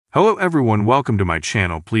Hello everyone, welcome to my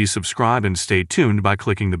channel. Please subscribe and stay tuned by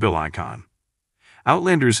clicking the bell icon.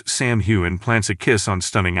 Outlander's Sam Heughan plants a kiss on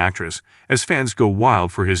stunning actress as fans go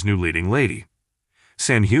wild for his new leading lady.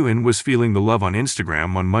 Sam Heughan was feeling the love on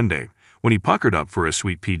Instagram on Monday when he puckered up for a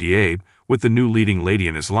sweet PDA with the new leading lady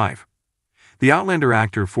in his life. The Outlander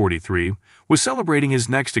actor, 43, was celebrating his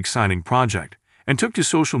next exciting project and took to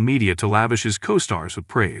social media to lavish his co-stars with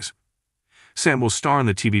praise. Sam will star in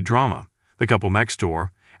the TV drama The Couple Next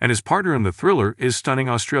Door, and his partner in the thriller is stunning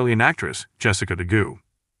Australian actress Jessica Degue.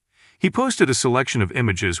 He posted a selection of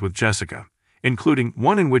images with Jessica, including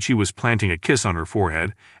one in which he was planting a kiss on her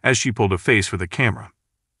forehead as she pulled a face for the camera.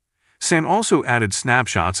 Sam also added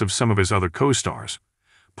snapshots of some of his other co-stars.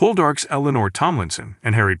 Poldark's Eleanor Tomlinson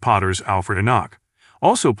and Harry Potter's Alfred Enoch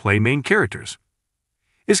also play main characters.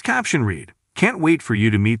 His caption read, "Can't wait for you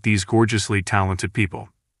to meet these gorgeously talented people."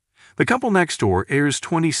 The Couple Next Door airs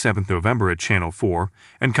 27th November at Channel 4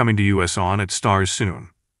 and coming to US on at Stars soon.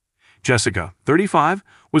 Jessica, 35,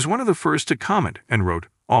 was one of the first to comment and wrote,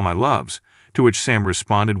 "All my loves," to which Sam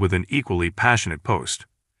responded with an equally passionate post.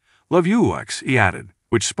 "Love you, X," he added,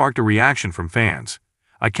 which sparked a reaction from fans.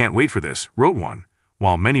 "I can't wait for this," wrote one,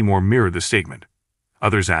 while many more mirrored the statement.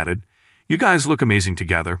 Others added, "You guys look amazing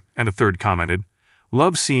together," and a third commented,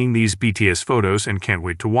 "Love seeing these BTS photos and can't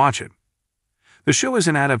wait to watch it." The show is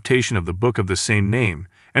an adaptation of the book of the same name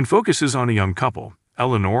and focuses on a young couple,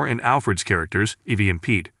 Eleanor and Alfred's characters, Evie and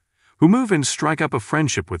Pete, who move and strike up a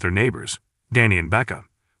friendship with their neighbors, Danny and Becca,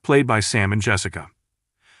 played by Sam and Jessica.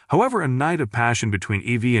 However, a night of passion between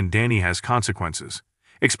Evie and Danny has consequences.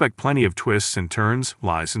 Expect plenty of twists and turns,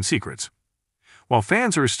 lies and secrets. While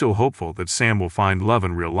fans are still hopeful that Sam will find love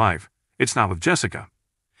in real life, it's not with Jessica.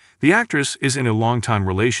 The actress is in a long-time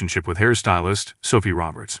relationship with hairstylist Sophie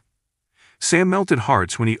Roberts. Sam melted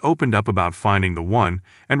hearts when he opened up about finding the one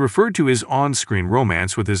and referred to his on-screen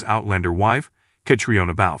romance with his Outlander wife,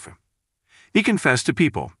 Catriona Balfe. He confessed to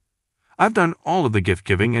People, "I've done all of the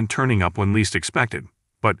gift-giving and turning up when least expected,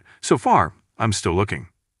 but so far, I'm still looking.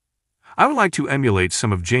 I would like to emulate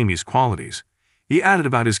some of Jamie's qualities," he added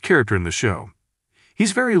about his character in the show.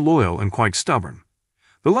 "He's very loyal and quite stubborn.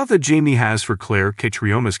 The love that Jamie has for Claire,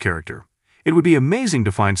 Catriona's character, it would be amazing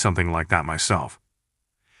to find something like that myself.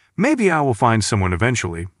 Maybe I will find someone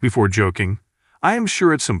eventually," before joking, "I am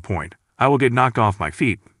sure at some point I will get knocked off my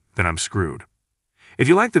feet, then I'm screwed." If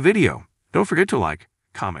you liked the video, don't forget to like,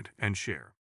 comment, and share.